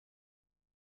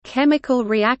Chemical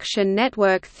reaction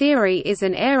network theory is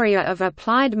an area of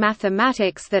applied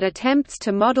mathematics that attempts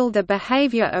to model the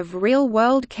behavior of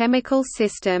real-world chemical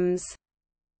systems.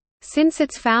 Since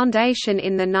its foundation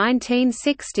in the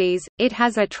 1960s, it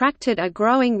has attracted a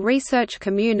growing research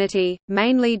community,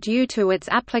 mainly due to its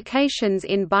applications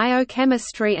in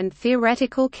biochemistry and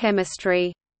theoretical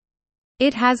chemistry.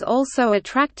 It has also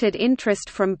attracted interest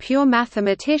from pure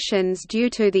mathematicians due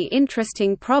to the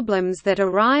interesting problems that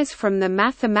arise from the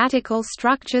mathematical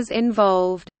structures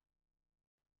involved.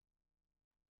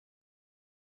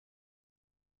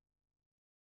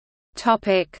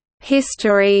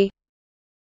 History.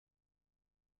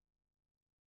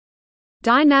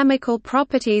 Dynamical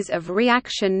properties of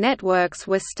reaction networks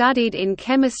were studied in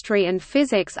chemistry and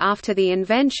physics after the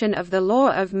invention of the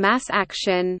law of mass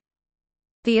action.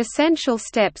 The essential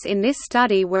steps in this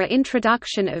study were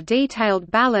introduction of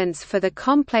detailed balance for the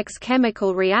complex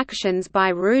chemical reactions by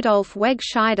Rudolf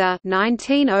Wegscheider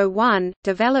 1901,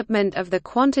 development of the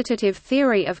quantitative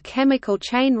theory of chemical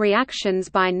chain reactions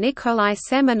by Nikolai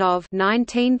Semenov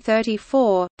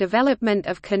 1934, development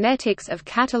of kinetics of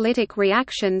catalytic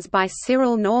reactions by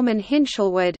Cyril Norman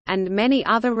Hinshelwood, and many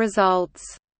other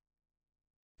results.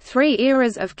 3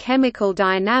 eras of chemical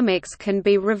dynamics can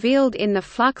be revealed in the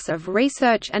flux of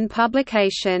research and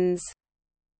publications.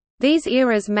 These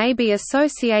eras may be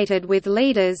associated with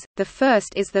leaders. The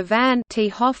first is the Van 't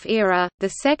Hoff era, the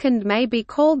second may be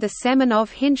called the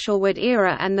Semenov-Hinshelwood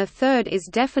era, and the third is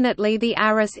definitely the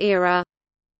Arras era.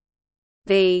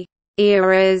 The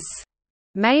eras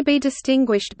may be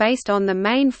distinguished based on the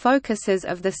main focuses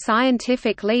of the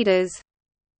scientific leaders.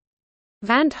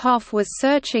 Van 't Hoff was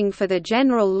searching for the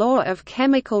general law of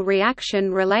chemical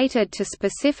reaction related to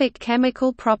specific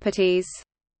chemical properties.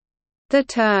 The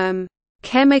term,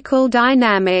 chemical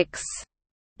dynamics,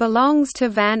 belongs to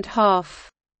Van 't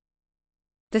Hoff.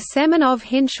 The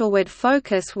Semenov-Hinshelwood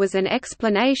focus was an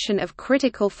explanation of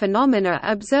critical phenomena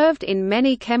observed in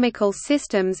many chemical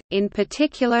systems, in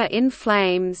particular in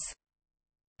flames.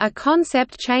 A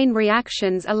concept chain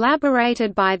reactions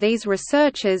elaborated by these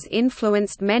researchers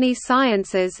influenced many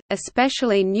sciences,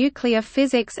 especially nuclear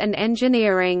physics and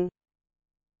engineering.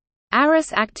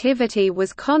 Arras activity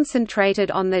was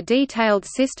concentrated on the detailed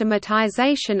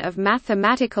systematization of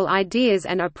mathematical ideas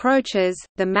and approaches.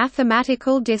 The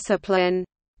mathematical discipline,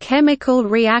 chemical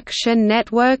reaction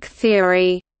network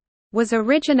theory, was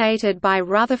originated by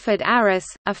Rutherford Arras,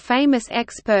 a famous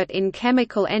expert in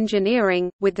chemical engineering,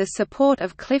 with the support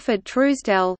of Clifford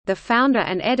Truesdell, the founder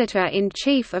and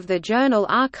editor-in-chief of the journal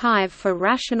Archive for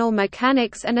Rational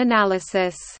Mechanics and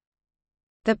Analysis.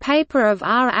 The paper of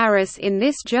R. Arras in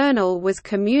this journal was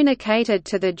communicated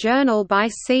to the journal by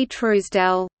C.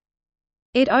 Truesdell.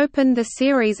 It opened the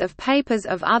series of papers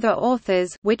of other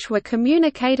authors, which were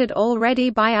communicated already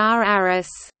by R. Arras.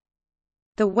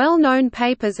 The well-known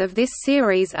papers of this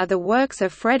series are the works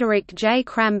of Frederick J.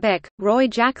 Krambeck, Roy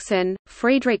Jackson,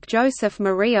 Friedrich Joseph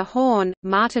Maria Horn,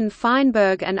 Martin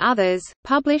Feinberg and others,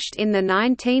 published in the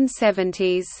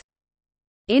 1970s.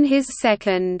 In his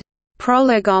second,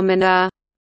 Prolegomena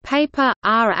paper,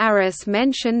 R. Arras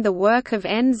mentioned the work of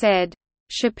N.Z.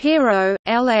 Shapiro,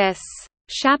 L.S.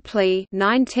 Shapley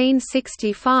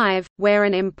 1965, where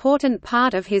an important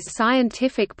part of his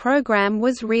scientific program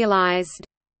was realized.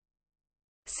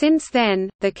 Since then,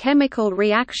 the chemical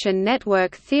reaction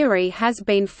network theory has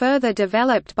been further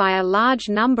developed by a large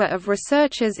number of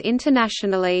researchers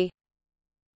internationally.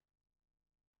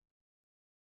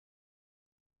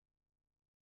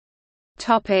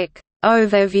 Topic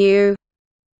overview.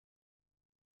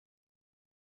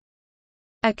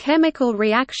 A chemical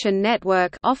reaction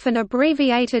network, often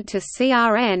abbreviated to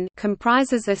CRN,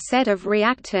 comprises a set of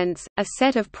reactants, a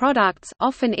set of products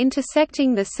often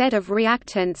intersecting the set of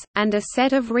reactants, and a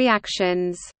set of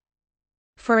reactions.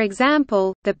 For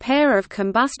example, the pair of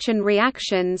combustion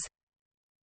reactions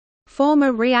form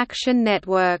a reaction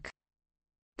network.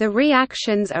 The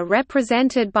reactions are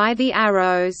represented by the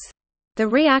arrows. The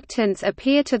reactants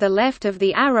appear to the left of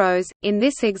the arrows. In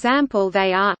this example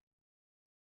they are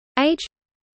H2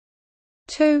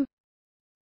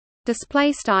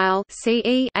 display style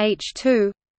CE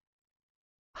H2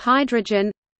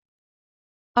 hydrogen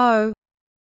O2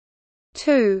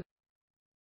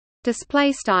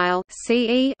 display style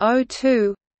CE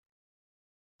O2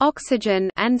 oxygen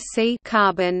and C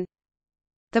carbon.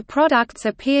 The products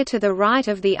appear to the right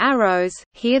of the arrows.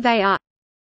 Here they are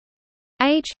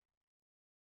H2O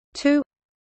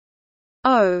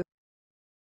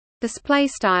display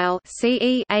style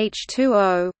CE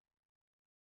H2O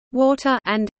water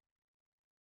and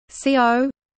CO2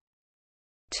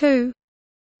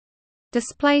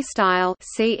 display style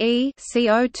CE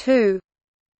CO2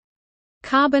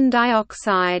 carbon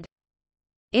dioxide.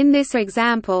 In this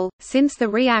example, since the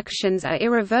reactions are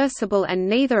irreversible and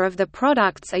neither of the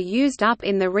products are used up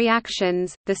in the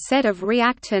reactions, the set of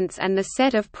reactants and the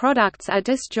set of products are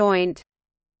disjoint.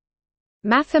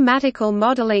 Mathematical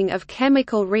modeling of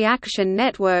chemical reaction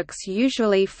networks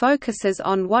usually focuses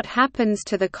on what happens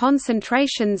to the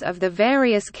concentrations of the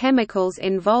various chemicals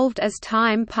involved as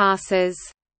time passes.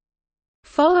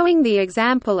 Following the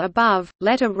example above,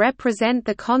 let A represent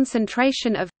the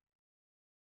concentration of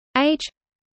H2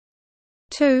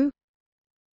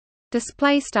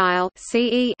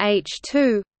 (CE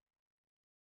H2)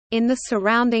 in the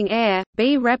surrounding air.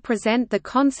 B represent the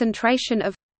concentration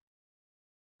of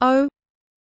O2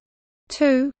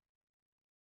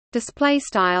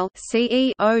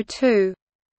 (CE O2).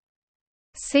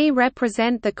 C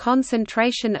represent the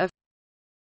concentration of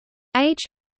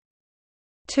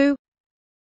H2O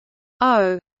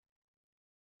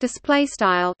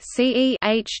 (CE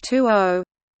H2O),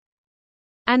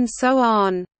 and so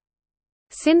on.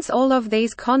 Since all of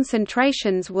these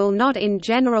concentrations will not in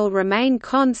general remain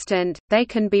constant, they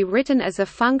can be written as a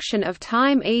function of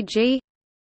time, e.g.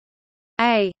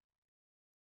 A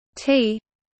T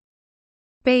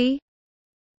B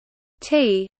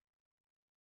T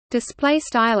display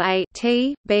style A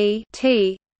T B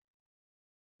T,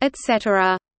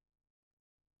 etc.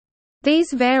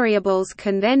 These variables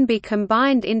can then be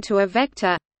combined into a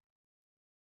vector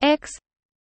x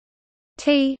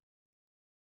T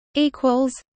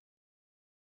equals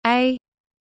A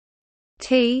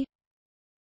T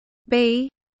B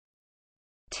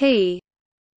T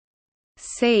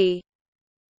C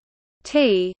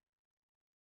T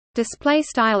display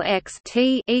style x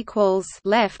T equals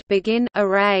left begin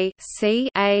array C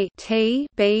A T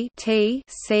B T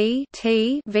C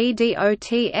T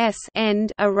VDOTS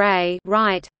end array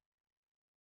right,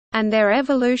 and their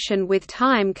evolution with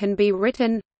time can be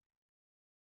written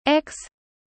x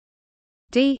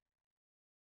d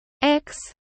x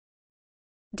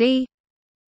d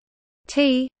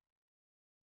t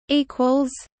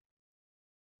equals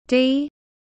d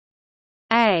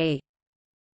a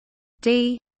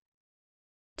d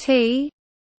t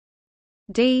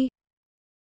d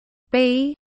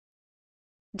b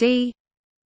d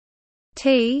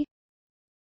t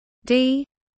d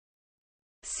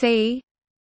c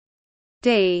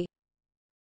d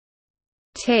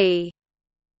t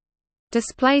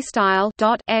display style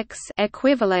dot x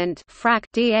equivalent frac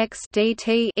dx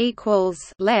dt equals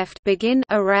left begin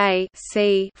array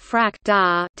c frac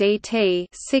dar dt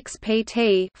 6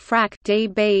 pt frac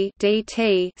db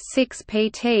dt 6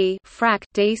 pt frac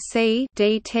dc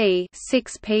dt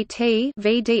 6 pt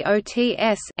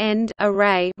vdots end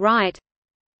array right.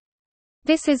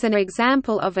 This is an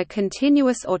example of a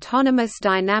continuous autonomous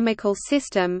dynamical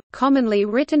system, commonly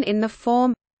written in the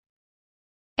form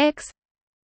x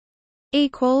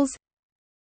equals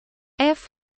f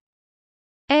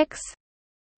x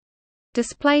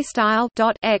display style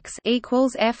dot x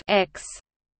equals f x.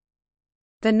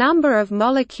 The number of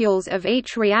molecules of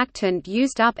each reactant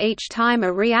used up each time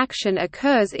a reaction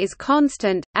occurs is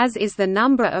constant, as is the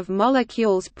number of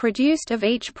molecules produced of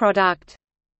each product.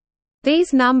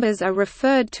 These numbers are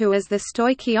referred to as the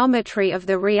stoichiometry of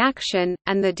the reaction,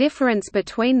 and the difference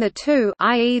between the two,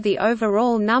 i.e. the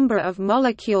overall number of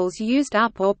molecules used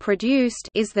up or produced,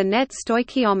 is the net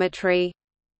stoichiometry.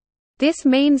 This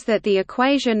means that the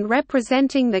equation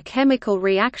representing the chemical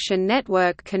reaction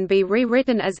network can be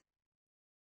rewritten as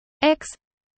x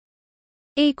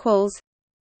equals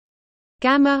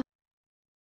gamma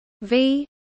v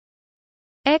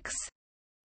x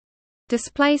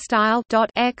display style dot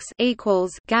x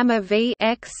equals gamma v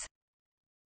x.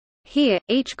 Here,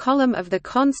 each column of the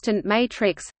constant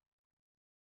matrix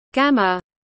gamma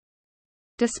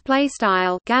display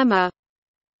style gamma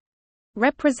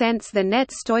represents the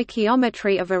net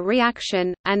stoichiometry of a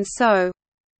reaction, and so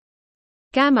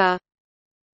gamma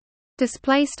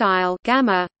display style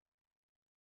gamma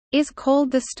is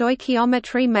called the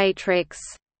stoichiometry matrix.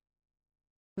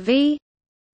 V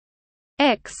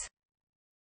x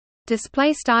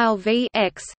display style v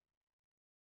x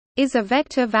is a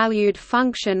vector-valued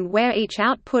function where each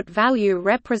output value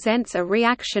represents a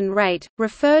reaction rate,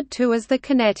 referred to as the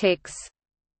kinetics.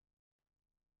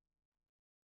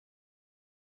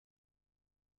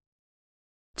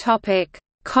 Topic: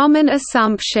 Common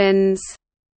assumptions.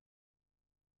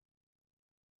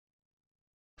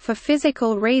 For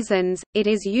physical reasons, it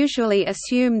is usually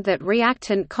assumed that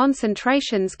reactant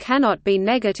concentrations cannot be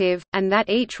negative, and that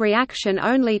each reaction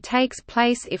only takes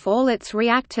place if all its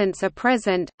reactants are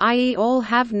present, i.e. all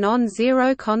have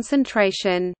non-zero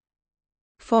concentration.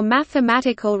 For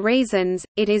mathematical reasons,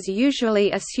 it is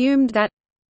usually assumed that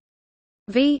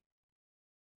V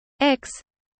x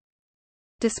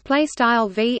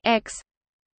V x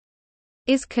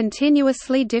is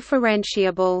continuously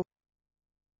differentiable.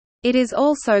 It is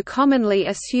also commonly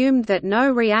assumed that no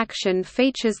reaction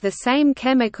features the same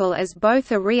chemical as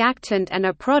both a reactant and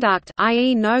a product,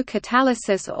 i.e. no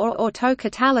catalysis or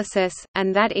autocatalysis,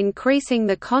 and that increasing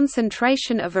the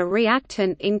concentration of a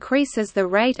reactant increases the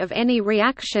rate of any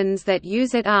reactions that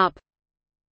use it up.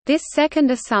 This second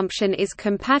assumption is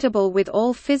compatible with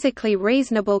all physically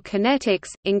reasonable kinetics,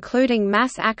 including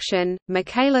mass action,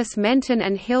 Michaelis-Menten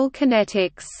and Hill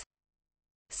kinetics.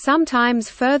 Sometimes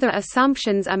further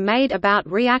assumptions are made about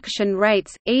reaction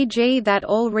rates, e.g. that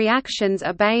all reactions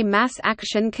obey mass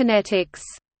action kinetics.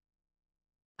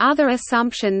 Other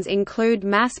assumptions include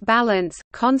mass balance,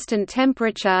 constant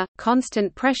temperature,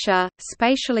 constant pressure,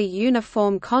 spatially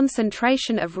uniform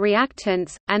concentration of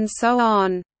reactants, and so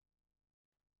on.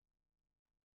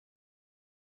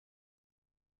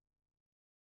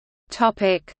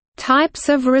 Types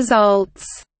of results.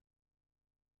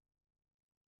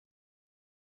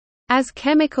 As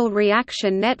chemical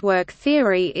reaction network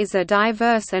theory is a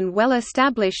diverse and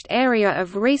well-established area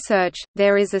of research,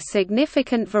 there is a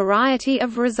significant variety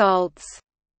of results.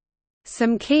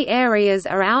 Some key areas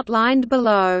are outlined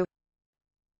below.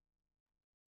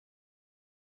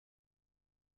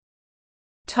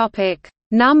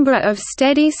 Number of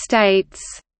steady states.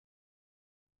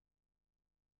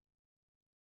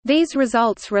 These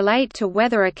results relate to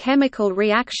whether a chemical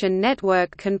reaction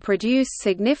network can produce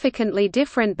significantly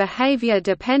different behavior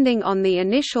depending on the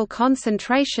initial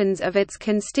concentrations of its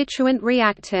constituent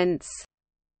reactants.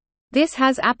 This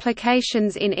has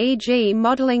applications in e.g.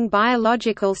 modeling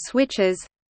biological switches.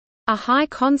 A high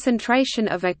concentration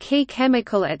of a key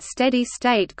chemical at steady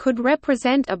state could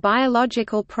represent a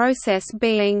biological process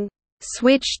being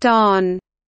switched on,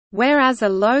 whereas a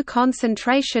low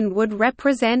concentration would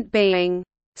represent being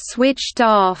switched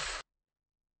off.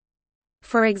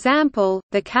 For example,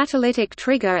 the catalytic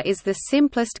trigger is the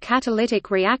simplest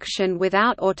catalytic reaction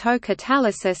without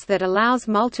autocatalysis that allows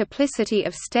multiplicity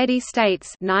of steady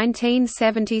states.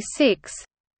 1976.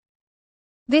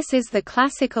 This is the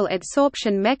classical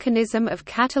adsorption mechanism of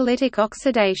catalytic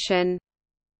oxidation.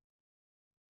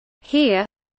 Here,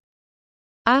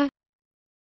 a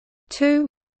 2b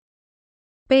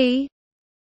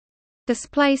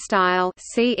display style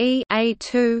CE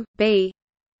A2B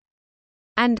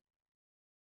and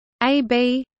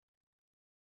AB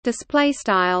display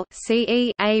style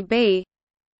CE AB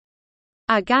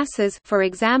are gases, for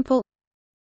example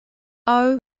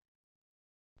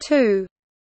O2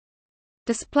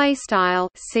 display style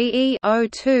CE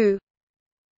O2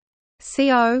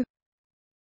 CO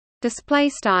display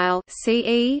style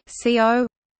CE CO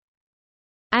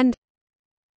and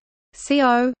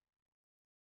CO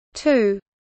 2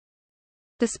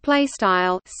 display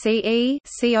style CE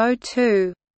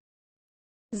CO2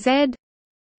 Z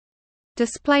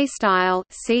display style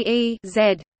CE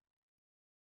Z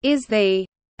is the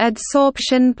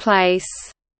adsorption place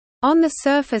on the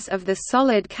surface of the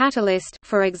solid catalyst,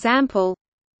 for example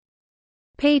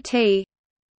PT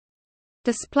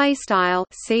display style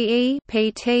CE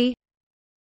PT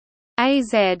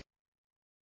AZ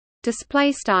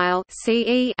display style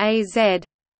CE AZ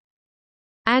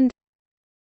and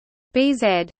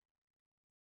BZ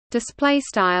display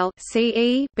style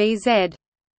CE BZ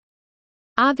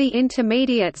are the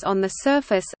intermediates on the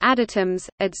surface, adatoms,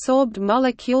 adsorbed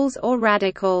molecules or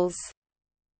radicals.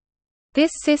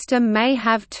 This system may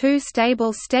have two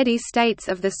stable steady states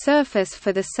of the surface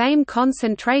for the same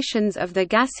concentrations of the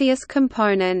gaseous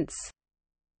components.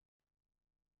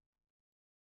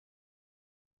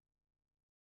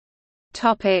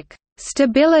 Topic: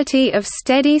 Stability of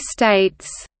steady states.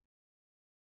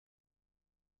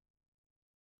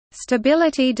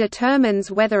 Stability determines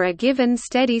whether a given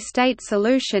steady-state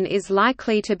solution is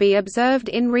likely to be observed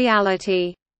in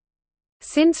reality.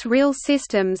 Since real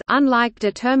systems, unlike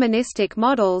deterministic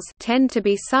models, tend to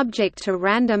be subject to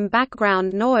random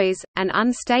background noise, an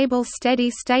unstable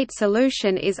steady-state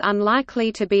solution is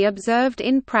unlikely to be observed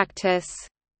in practice.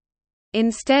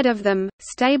 Instead of them,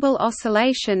 stable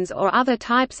oscillations or other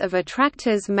types of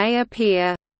attractors may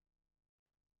appear.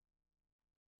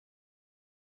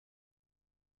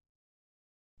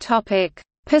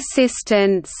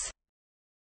 Persistence.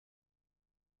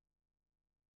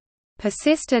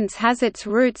 Persistence has its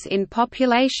roots in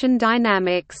population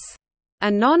dynamics. A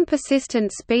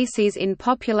non-persistent species in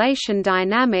population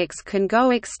dynamics can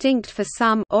go extinct for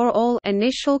some or all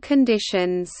initial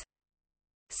conditions.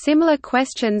 Similar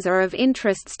questions are of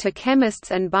interest to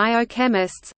chemists and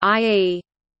biochemists, i.e.,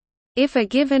 If a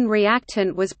given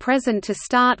reactant was present to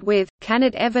start with, can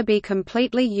it ever be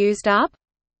completely used up?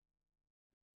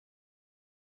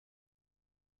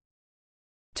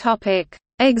 Topic: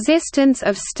 Existence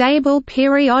of stable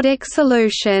periodic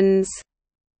solutions.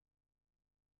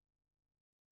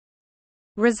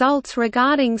 Results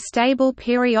regarding stable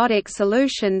periodic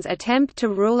solutions attempt to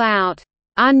rule out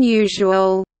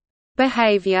unusual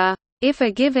behavior. If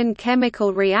a given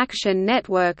chemical reaction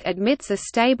network admits a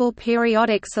stable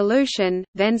periodic solution,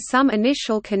 then some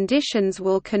initial conditions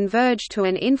will converge to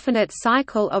an infinite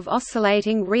cycle of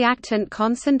oscillating reactant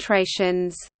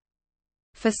concentrations.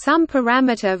 For some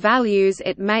parameter values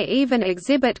it may even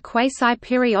exhibit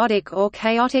quasi-periodic or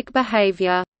chaotic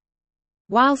behavior.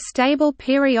 While stable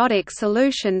periodic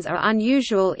solutions are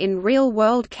unusual in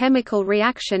real-world chemical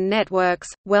reaction networks,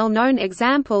 well-known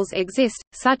examples exist,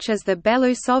 such as the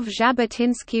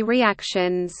Belousov-Zhabotinsky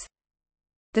reactions.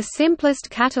 The simplest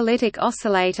catalytic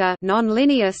oscillator,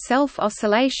 nonlinear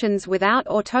self-oscillations without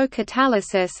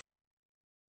autocatalysis,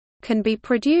 can be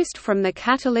produced from the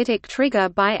catalytic trigger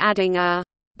by adding a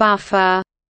buffer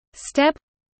step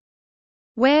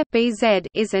where Bz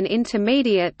is an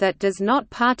intermediate that does not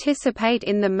participate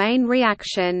in the main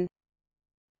reaction.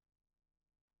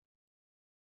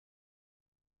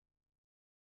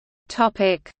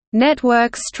 Topic: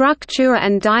 Network structure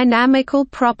and dynamical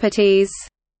properties.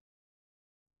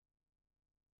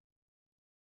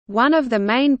 One of the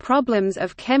main problems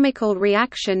of chemical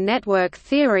reaction network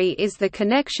theory is the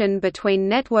connection between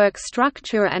network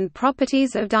structure and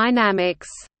properties of dynamics.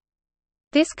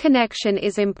 This connection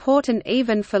is important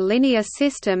even for linear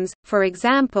systems. For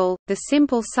example, the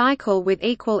simple cycle with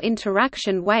equal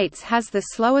interaction weights has the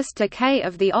slowest decay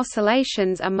of the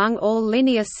oscillations among all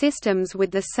linear systems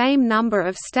with the same number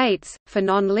of states. For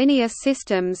nonlinear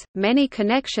systems, many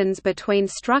connections between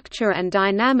structure and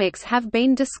dynamics have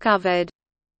been discovered.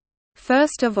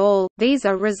 First of all, these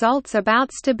are results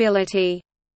about stability.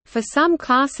 For some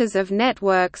classes of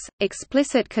networks,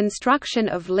 explicit construction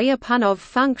of Lyapunov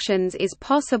functions is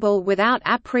possible without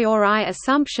a priori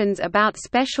assumptions about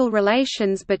special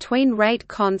relations between rate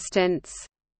constants.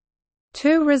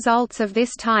 Two results of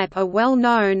this type are well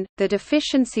known, the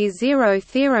deficiency zero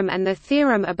theorem and the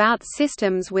theorem about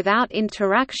systems without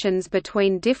interactions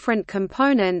between different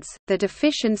components. The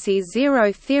deficiency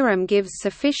zero theorem gives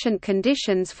sufficient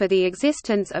conditions for the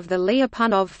existence of the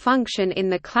Lyapunov function in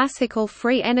the classical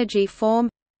free energy form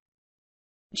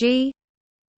G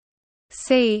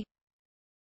C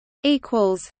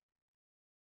equals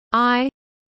I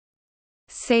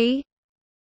C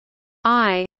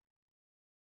I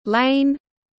lane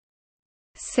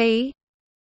C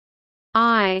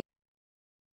I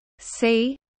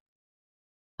C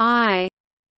I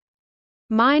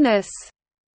minus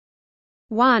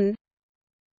 1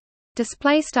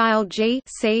 display style G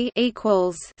C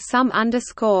equals sum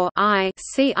underscore I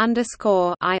C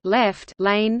underscore I left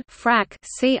lane frac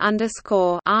C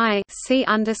underscore I C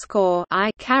underscore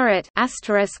I caret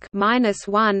asterisk minus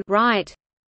 1 right,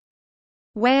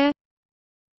 where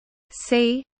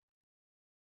C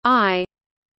I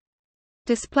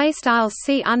display style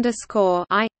C underscore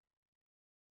I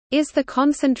is the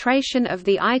concentration of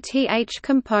the ith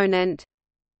component.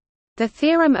 The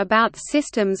theorem about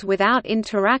systems without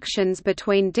interactions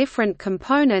between different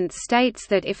components states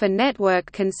that if a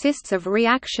network consists of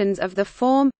reactions of the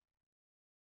form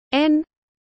N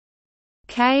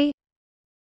K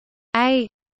A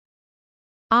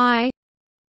I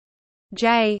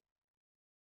J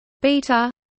beta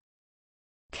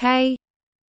K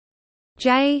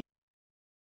J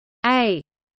A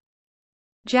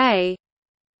J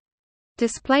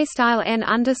display style N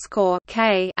underscore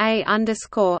K A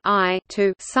underscore I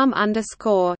to sum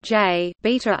underscore J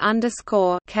beta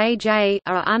underscore K J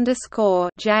A underscore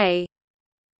J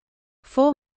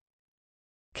for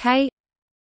K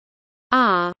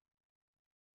R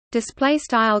display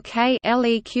style K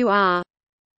LEQR,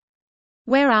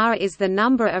 where R is the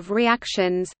number of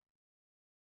reactions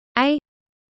A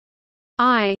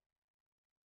I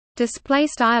display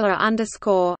style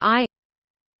underscore I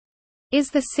is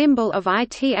the symbol of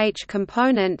ith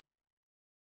component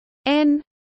N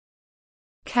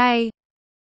K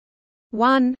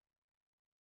 1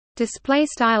 display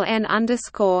style N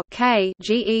underscore K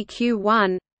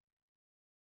GEQ1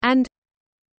 and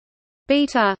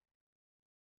beta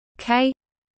K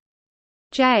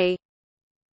J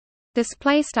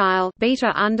display style beta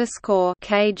underscore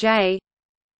K J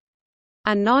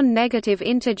are non-negative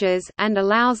integers, and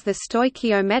allows the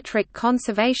stoichiometric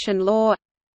conservation law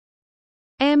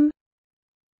M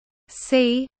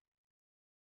C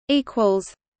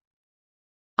equals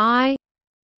I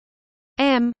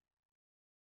M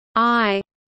I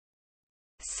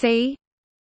C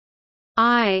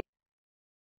I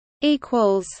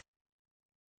equals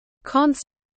const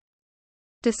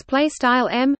display style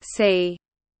M C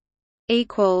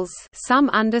equals sum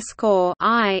underscore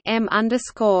I M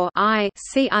underscore I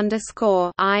C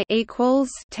underscore I equals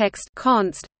text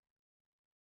const,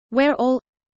 where all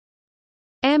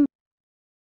M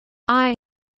I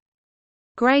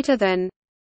greater than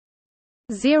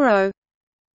 0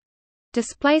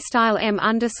 display style M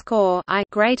underscore I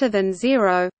greater than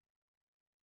 0,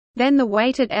 then the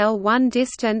weighted L1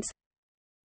 distance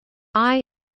I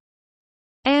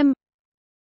M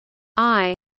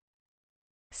I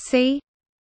C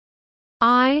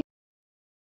I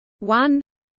 1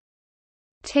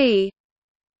 T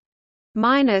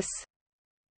minus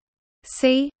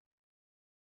C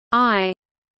I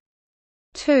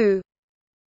 2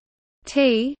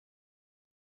 T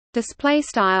display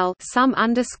style sum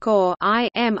underscore I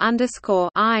M underscore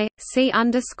I C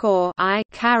underscore I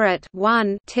caret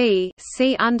 1 T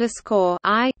C underscore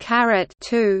I caret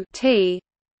 2 T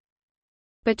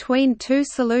between two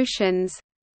solutions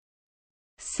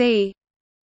C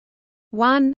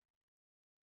 1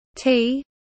 T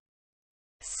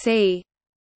C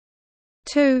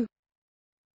 2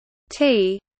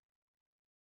 T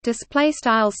display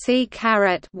style C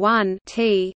caret 1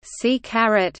 T C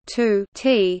caret 2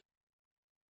 T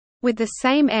with the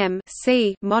same M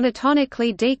C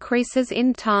monotonically decreases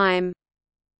in time.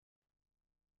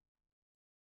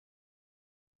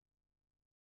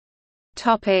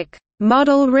 Topic: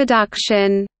 Model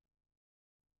reduction.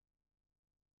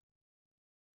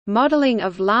 Modeling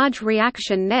of large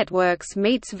reaction networks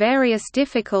meets various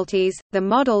difficulties. The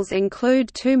models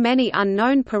include too many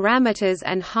unknown parameters,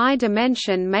 and high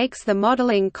dimension makes the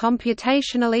modeling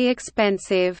computationally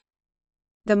expensive.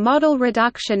 The model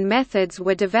reduction methods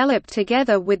were developed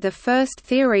together with the first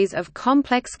theories of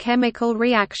complex chemical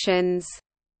reactions.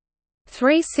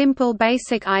 Three simple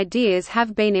basic ideas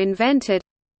have been invented: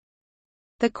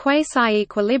 the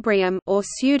quasi-equilibrium or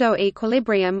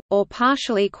pseudo-equilibrium, or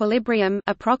partial equilibrium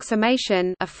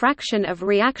approximation. A fraction of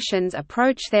reactions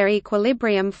approach their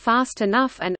equilibrium fast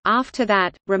enough and, after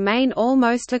that, remain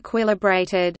almost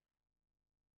equilibrated.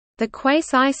 The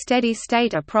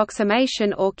quasi-steady-state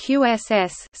approximation or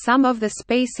QSS. Some of the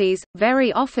species,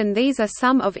 very often these are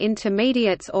some of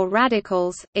intermediates or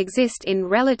radicals, exist in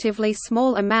relatively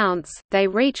small amounts, they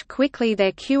reach quickly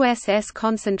their QSS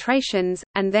concentrations,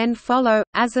 and then follow,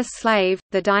 as a slave,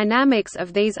 the dynamics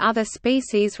of these other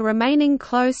species remaining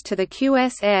close to the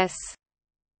QSS.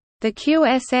 The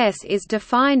QSS is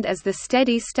defined as the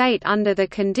steady state under the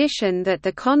condition that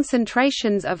the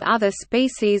concentrations of other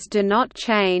species do not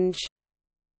change.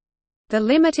 The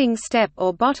limiting step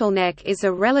or bottleneck is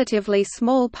a relatively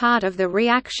small part of the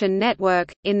reaction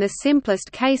network. In the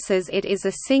simplest cases, it is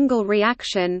a single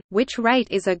reaction, which rate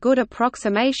is a good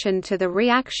approximation to the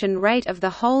reaction rate of the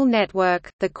whole network.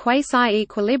 The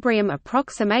quasi-equilibrium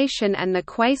approximation and the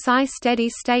quasi-steady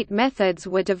state methods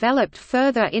were developed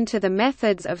further into the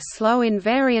methods of slow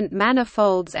invariant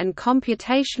manifolds and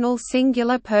computational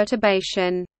singular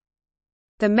perturbation.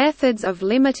 The methods of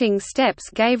limiting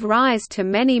steps gave rise to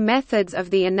many methods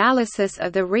of the analysis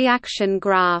of the reaction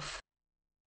graph.